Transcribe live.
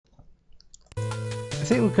I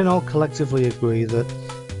think we can all collectively agree that,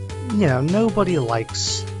 you know, nobody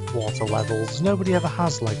likes water levels. Nobody ever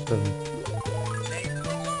has liked them.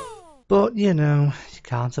 But, you know, you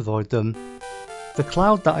can't avoid them. The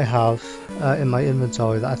cloud that I have in my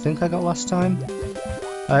inventory that I think I got last time,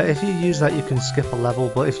 if you use that you can skip a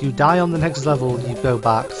level, but if you die on the next level you go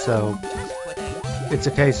back, so it's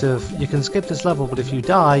a case of you can skip this level, but if you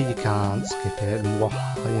die you can't skip it, and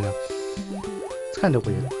you know, it's kind of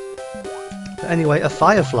weird. But anyway, a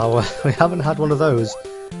fire flower, we haven't had one of those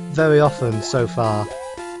very often so far.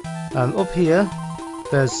 Up here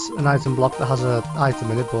there's an item block that has an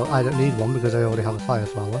item in it, but I don't need one because I already have a fire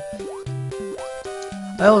flower.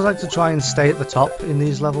 I always like to try and stay at the top in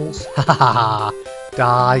these levels. Hahaha!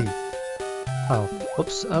 Die! Oh,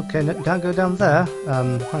 whoops, okay, can't go down there.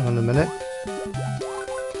 Hang on a minute.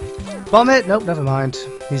 Bomb it! Nope, never mind.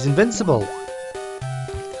 He's invincible.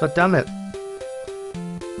 God damn it.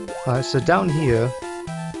 Alright, so down here,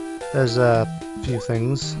 there's a few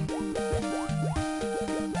things.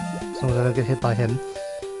 As long as I don't get hit by him.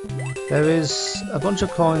 There is a bunch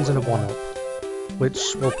of coins and a 1-up,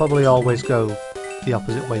 which will probably always go the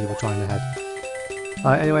opposite way you were trying to head.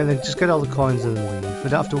 Anyway, then just get all the coins and then leave. We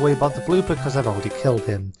don't have to worry about the blooper because I've already killed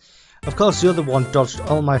him. Of course, the other one dodged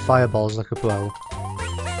all my fireballs like a pro.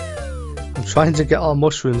 I'm trying to get all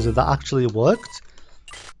mushrooms and that actually worked.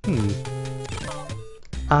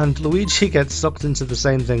 And Luigi gets sucked into the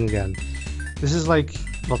same thing again. This is like,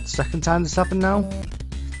 what, the second time this happened now?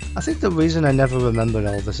 I think the reason I never remembered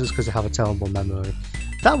all this is because I have a terrible memory.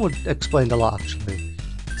 That would explain a lot actually,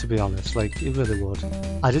 to be honest, like, it really would.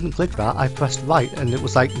 I didn't click that, I pressed right and it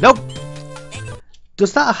was like, nope!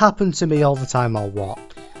 Does that happen to me all the time or what?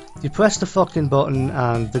 You press the fucking button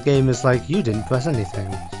and the game is like, you didn't press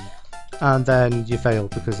anything. And then you fail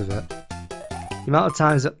because of it. The amount of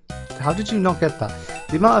times that... How did you not get that?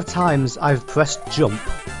 The amount of times I've pressed jump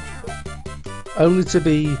only to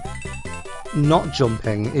be not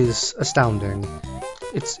jumping is astounding.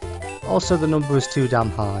 It's also, the number is too damn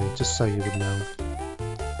high, just so you would know.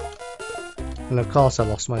 And of course I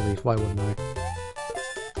lost my leaf, why wouldn't I?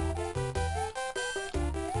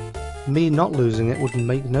 Me not losing it would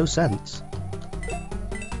make no sense.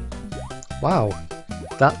 Wow,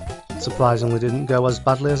 that surprisingly didn't go as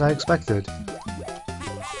badly as I expected.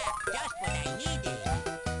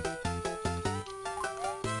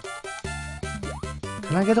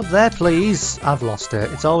 Can I get up there, please? I've lost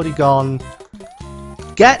it. It's already gone.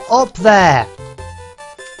 Get up there!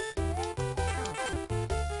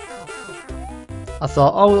 I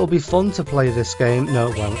thought, oh, it'll be fun to play this game. No,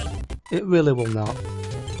 it won't. It really will not.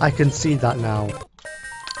 I can see that now.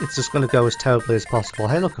 It's just going to go as terribly as possible.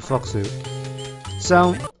 Hey, look, a frog suit.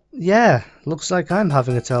 So, yeah, looks like I'm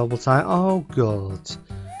having a terrible time. Oh, good.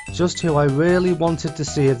 Just who I really wanted to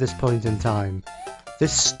see at this point in time.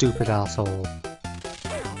 This stupid asshole.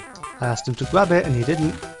 I asked him to grab it and he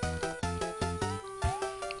didn't.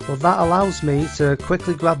 Well, that allows me to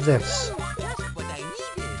quickly grab this.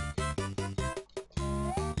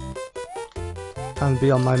 And be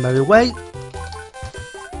on my merry way.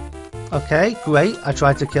 Okay, great. I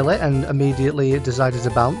tried to kill it and immediately it decided to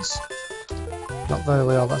bounce. Not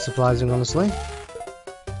really all that surprising, honestly.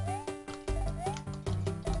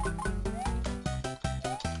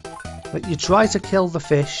 But you try to kill the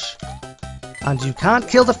fish. And you can't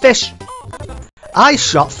kill the fish! I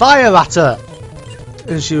shot fire at her!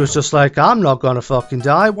 And she was just like, I'm not gonna fucking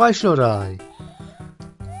die, why should I?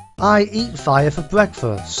 I eat fire for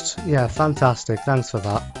breakfast. Yeah, fantastic, thanks for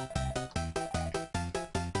that.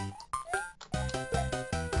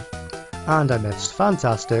 And I missed,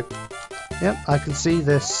 fantastic. Yep, I can see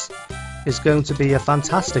this is going to be a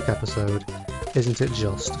fantastic episode, isn't it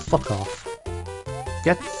just? Fuck off.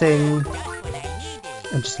 Get the thing,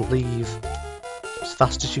 and just leave. As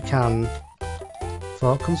fast as you can,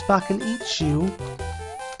 before it comes back and eats you,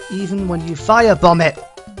 even when you firebomb it!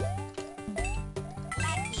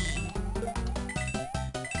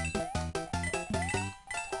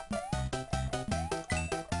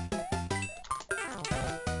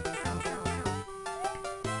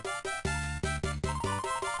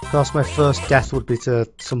 Of course, my first death would be to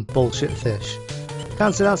some bullshit fish.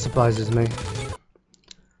 Can't say that surprises me.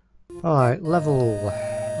 Alright, level...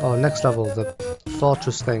 Oh, next level, the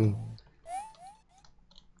fortress thing.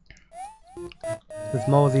 With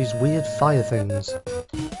more of these weird fire things.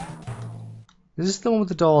 Is this the one with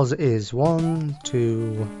the doors? It is. 1,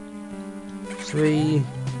 2, 3,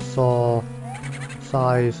 4,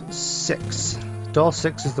 5, 6. Door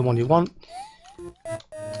 6 is the one you want.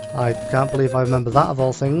 I can't believe I remember that of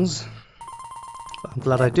all things. But I'm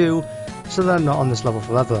glad I do, so that I'm not on this level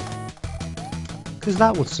forever. Because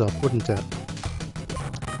that would suck, wouldn't it?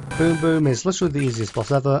 Boom Boom is literally the easiest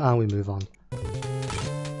boss ever, and we move on.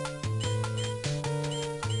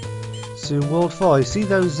 To World 4, you see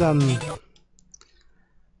those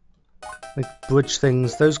like bridge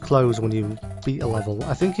things, those close when you beat a level.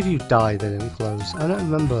 I think if you die they don't close. I don't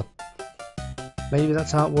remember. Maybe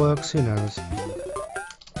that's how it works, who knows.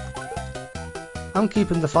 I'm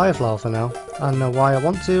keeping the Fire Flower for now. I don't know why I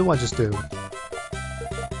want to, I just do.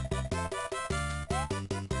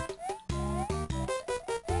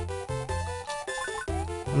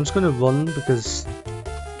 I'm just gonna run because,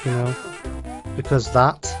 you know, because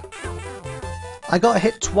that. I got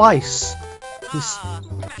hit twice.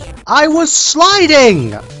 I was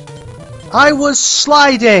sliding! I was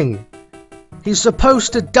sliding! He's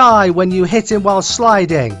supposed to die when you hit him while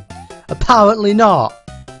sliding. Apparently not.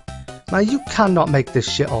 Now you cannot make this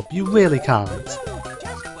shit up. You really can't.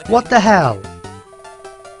 What the hell?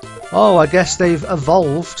 Oh, I guess they've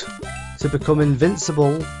evolved to become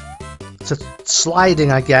invincible to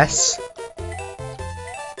sliding, I guess.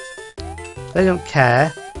 They don't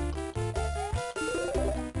care.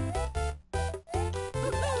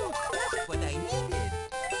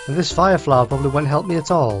 And this Fire Flower probably won't help me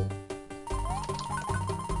at all.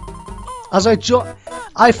 As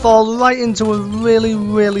I fall right into a really,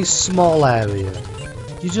 really small area.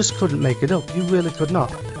 You just couldn't make it up. You really could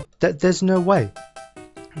not. There's no way.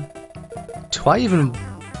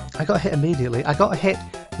 I got hit immediately. I got hit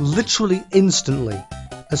literally instantly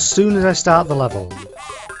as soon as I start the level.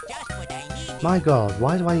 My god,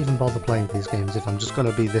 why do I even bother playing these games if I'm just going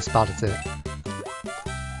to be this bad at it?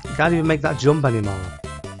 You can't even make that jump anymore.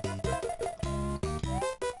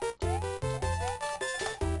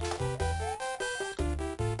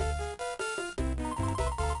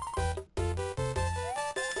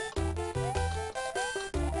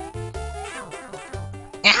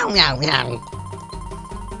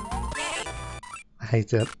 I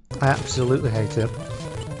hate it. I absolutely hate it.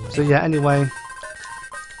 So yeah, anyway.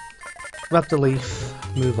 Grab the leaf,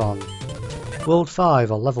 move on. World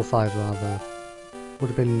 5, or level 5 rather. Would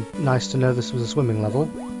have been nice to know this was a swimming level.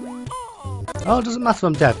 Oh, it doesn't matter,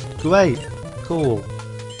 I'm dead. Great. Cool.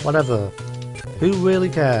 Whatever. Who really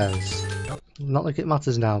cares? Not like it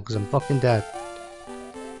matters now, because I'm fucking dead.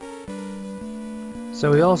 So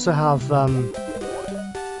we also have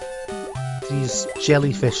these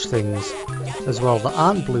jellyfish things as well that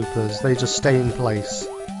aren't bloopers, they just stay in place.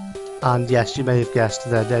 And yes, you may have guessed,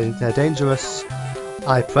 they're dangerous.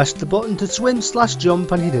 I pressed the button to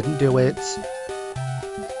swim/jump and he didn't do it.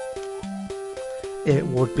 It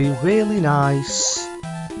would be really nice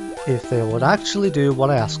if they would actually do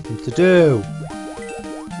what I asked them to do.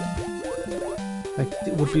 Like,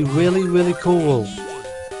 it would be really, really cool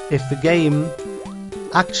if the game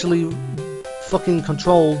actually fucking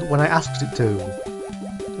controlled when I asked it to.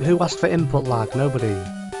 Who asked for input lag? Nobody.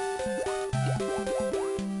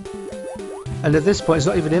 And at this point it's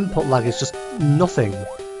not even input lag, it's just nothing.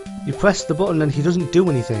 You press the button and he doesn't do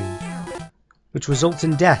anything. Which results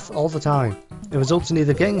in death all the time. It results in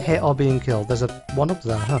either getting hit or being killed. There's a one up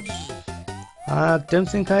there, huh? I don't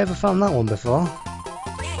think I ever found that one before.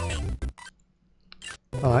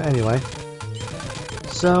 Alright, anyway.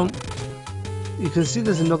 So, you can see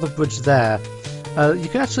there's another bridge there. You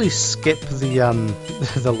can actually skip the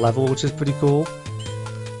the level, which is pretty cool.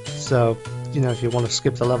 So, you know, if you want to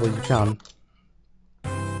skip the level, you can.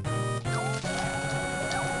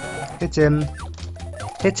 Hit him.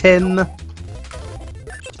 Hit him.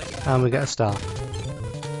 And we get a star.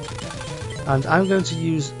 And I'm going to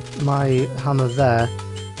use my hammer there,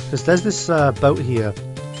 because there's this boat here.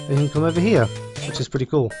 You can come over here, which is pretty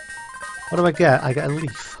cool. What do I get? I get a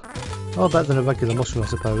leaf. Oh, better than a regular mushroom, I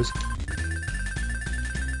suppose.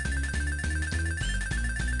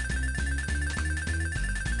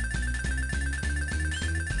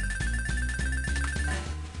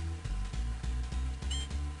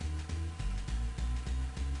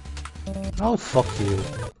 Oh, fuck you.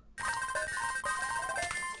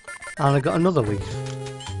 And I got another leaf.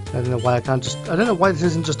 I don't know why I can't just... I don't know why this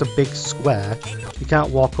isn't just a big square. You can't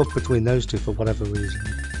walk up between those two for whatever reason.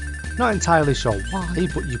 Not entirely sure why,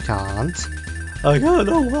 but you can't. I don't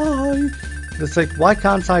know why. It's like, why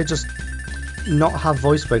can't I just not have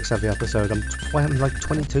voice breaks every episode? I'm like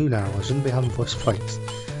 22 now. I shouldn't be having voice breaks.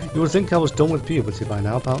 You would think I was done with puberty by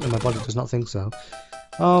now. Apparently my body does not think so.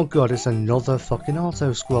 Oh god, it's another fucking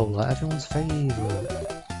auto-scroller, everyone's favourite.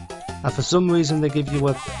 And for some reason they give you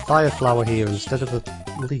a fire flower here instead of a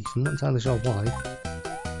leaf, I'm not entirely sure why.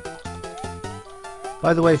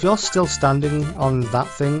 By the way, if you're still standing on that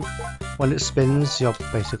thing, when it spins, you're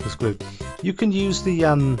basically screwed. You can use the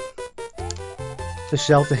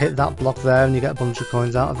shell to hit that block there and you get a bunch of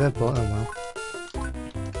coins out of it, but oh well.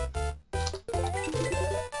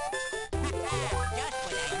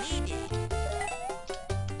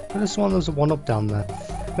 could have sworn there was a 1-up down there.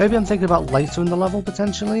 Maybe I'm thinking about later in the level,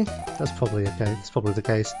 potentially? That's probably okay. That's probably the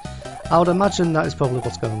case. I would imagine that is probably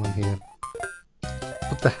what's going on here.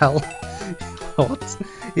 What the hell? What?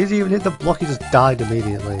 He didn't even hit the block, he just died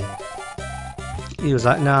immediately. He was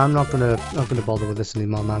like, nah, I'm not gonna bother with this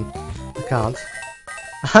anymore, man. I can't.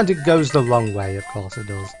 And it goes the wrong way, of course it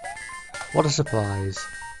does. What a surprise.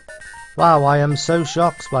 Wow, I am so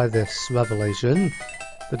shocked by this revelation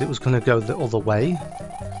that it was gonna go the other way.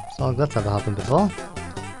 So that's never happened before.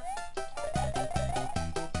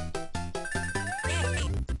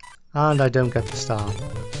 And I don't get the star.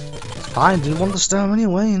 It's fine, didn't want the star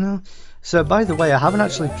anyway, you know. So, by the way, I haven't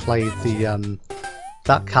actually played the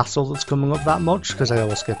that castle that's coming up that much, because I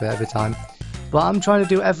always skip it every time. But I'm trying to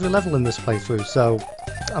do every level in this playthrough, so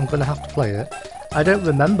I'm going to have to play it. I don't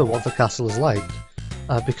remember what the castle is like,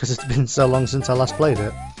 because it's been so long since I last played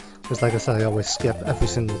it. Because like I said, I always skip every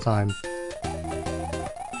single time.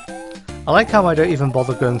 I like how I don't even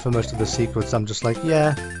bother going for most of the secrets, I'm just like,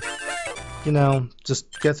 yeah, you know,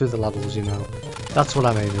 just get through the levels, you know. That's what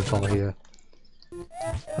I'm aiming for here.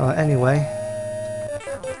 Anyway.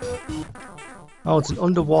 Oh, it's an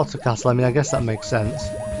underwater castle. I mean, I guess that makes sense.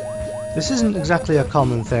 This isn't exactly a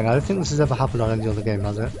common thing. I don't think this has ever happened on any other game,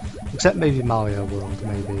 has it? Except maybe Mario World,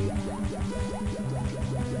 maybe.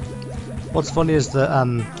 What's funny is that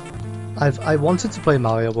I wanted to play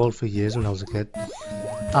Mario World for years when I was a kid.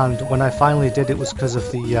 And when I finally did, it was because of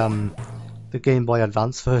the Game Boy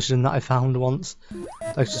Advance version that I found once.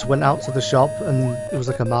 I just went out to the shop and it was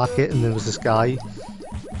like a market and there was this guy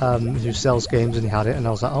who sells games and he had it and I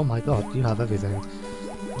was like, oh my god, you have everything.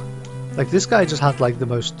 Like this guy just had like the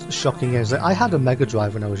most shocking games. Like, I had a Mega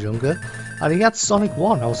Drive when I was younger and he had Sonic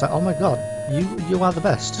 1. I was like, oh my god, you are the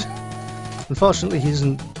best. Unfortunately he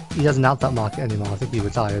hasn't had that market anymore. I think he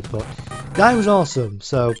retired, but guy was awesome.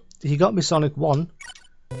 So he got me Sonic 1.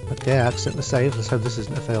 Okay, I accidentally saved. Let's hope this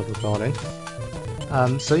isn't a failed recording.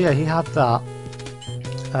 So yeah, he had that,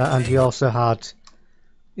 and he also had,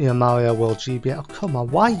 you know, Mario World GBA. Oh come on,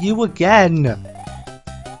 why you again?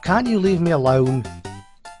 Can't you leave me alone,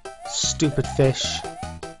 stupid fish?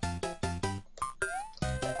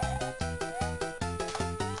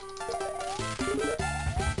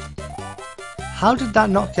 How did that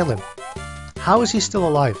not kill him? How is he still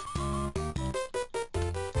alive?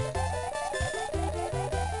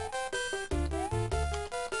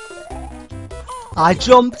 I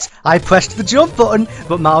jumped, I pressed the jump button,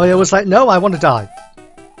 but Mario was like, no, I want to die.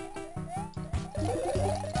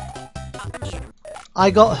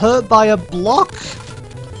 I got hurt by a block.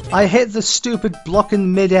 I hit the stupid block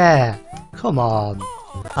in midair. Come on.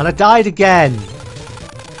 And I died again.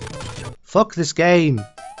 Fuck this game.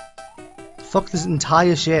 Fuck this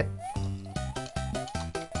entire shit.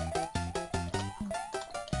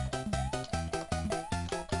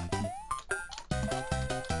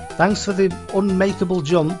 Thanks for the unmakeable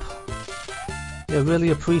jump. I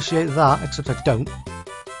really appreciate that, except I don't.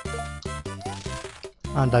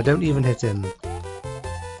 And I don't even hit him.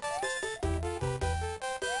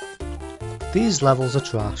 These levels are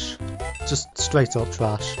trash. Just straight up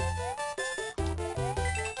trash.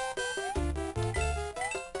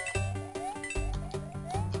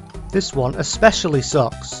 This one especially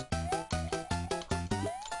sucks.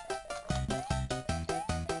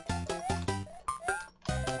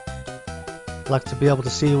 Like to be able to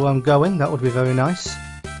see where I'm going, that would be very nice.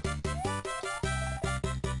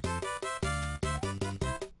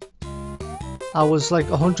 I was like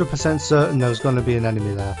 100% certain there was going to be an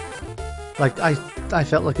enemy there. Like I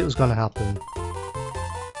felt like it was going to happen.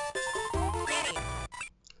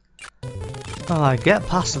 I get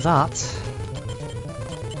past that.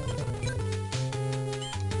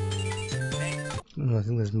 I don't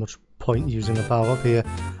think there's much point using a power up here.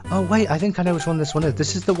 Oh wait, I think I know which one this one is.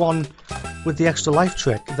 This is the one with the extra life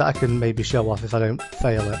trick that I can maybe show off if I don't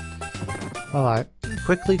fail it. Alright,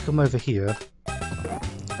 quickly come over here.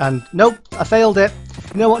 And nope, I failed it.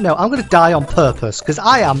 You know what? No, I'm gonna die on purpose because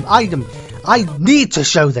I need to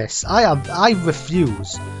show this. I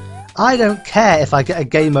refuse. I don't care if I get a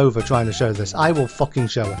game over trying to show this. I will fucking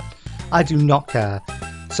show it. I do not care.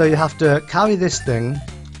 So you have to carry this thing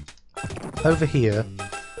over here,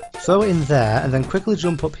 throw it in there, and then quickly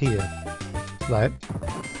jump up here. Right.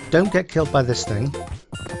 Don't get killed by this thing.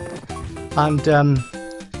 And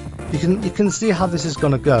you can see how this is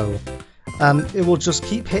gonna go. It will just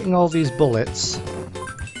keep hitting all these bullets,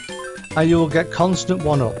 and you will get constant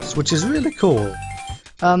one-ups, which is really cool.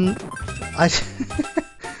 I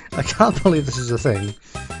can't believe this is a thing.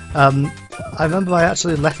 I remember I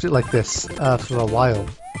actually left it like this for a while.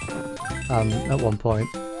 At one point,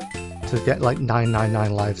 to get like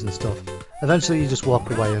 999 lives and stuff. Eventually you just walk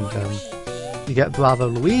away and you get Bravo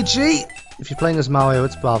Luigi! If you're playing as Mario,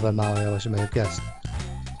 it's Bravo Mario, as you may have guessed.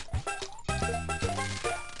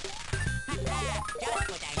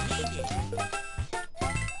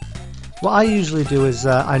 What I usually do is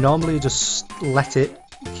I normally just let it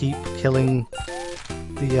keep killing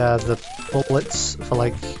the bullets for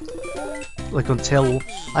like until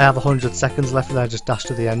I have 100 seconds left, and then I just dash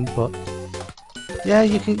to the end. But yeah,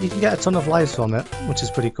 you can get a ton of lives from it, which is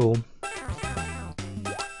pretty cool.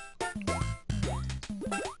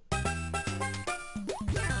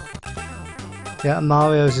 Yeah,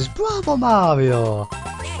 Mario's is Bravo Mario!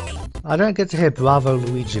 I don't get to hear Bravo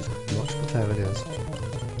Luigi very much, but there it is.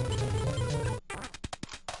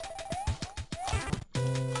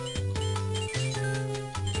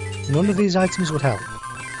 None of these items would help.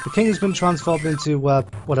 The king has been transformed into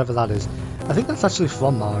whatever that is. I think that's actually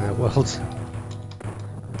from Mario World.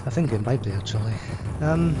 I think it might be actually.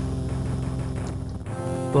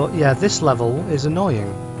 But yeah, this level is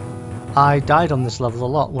annoying. I died on this level a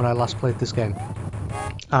lot when I last played this game.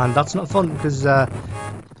 And that's not fun because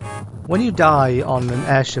when you die on an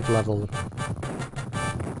airship level,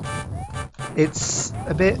 it's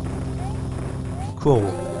a bit cruel,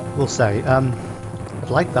 we'll say. I'd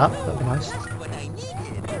like that, that'd be nice.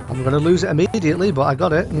 I'm going to lose it immediately, but I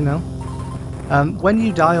got it, you know. When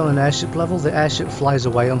you die on an airship level, the airship flies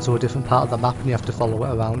away onto a different part of the map and you have to follow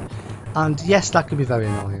it around. And yes, that can be very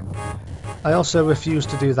annoying. I also refuse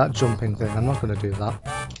to do that jumping thing, I'm not going to do that.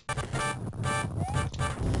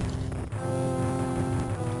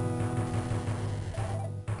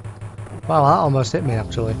 Wow, that almost hit me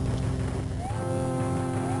actually.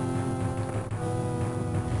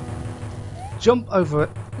 Jump over it.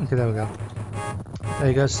 Okay, there we go. There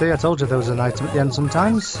you go, see, I told you there was an item at the end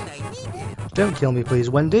sometimes. Don't kill me please,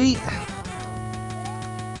 Wendy.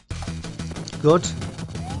 Good.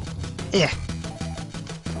 Yeah.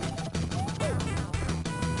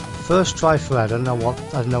 First try Fred. I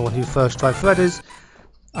don't know who first try Fred is.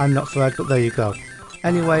 I'm not Fred, but there you go.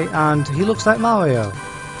 Anyway, and he looks like Mario.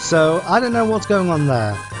 So I don't know what's going on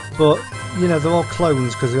there, but you know, they're all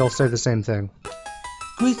clones because they all say the same thing.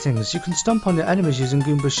 Greetings, you can stomp on your enemies using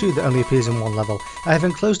Goomba's shoe that only appears in one level. I have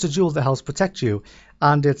enclosed a jewel that helps protect you,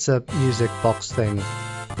 and it's a music box thing,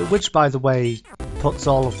 which by the way puts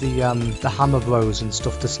all of the Hammer Bros and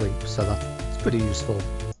stuff to sleep, so that's pretty useful.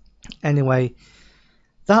 Anyway,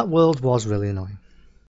 that world was really annoying.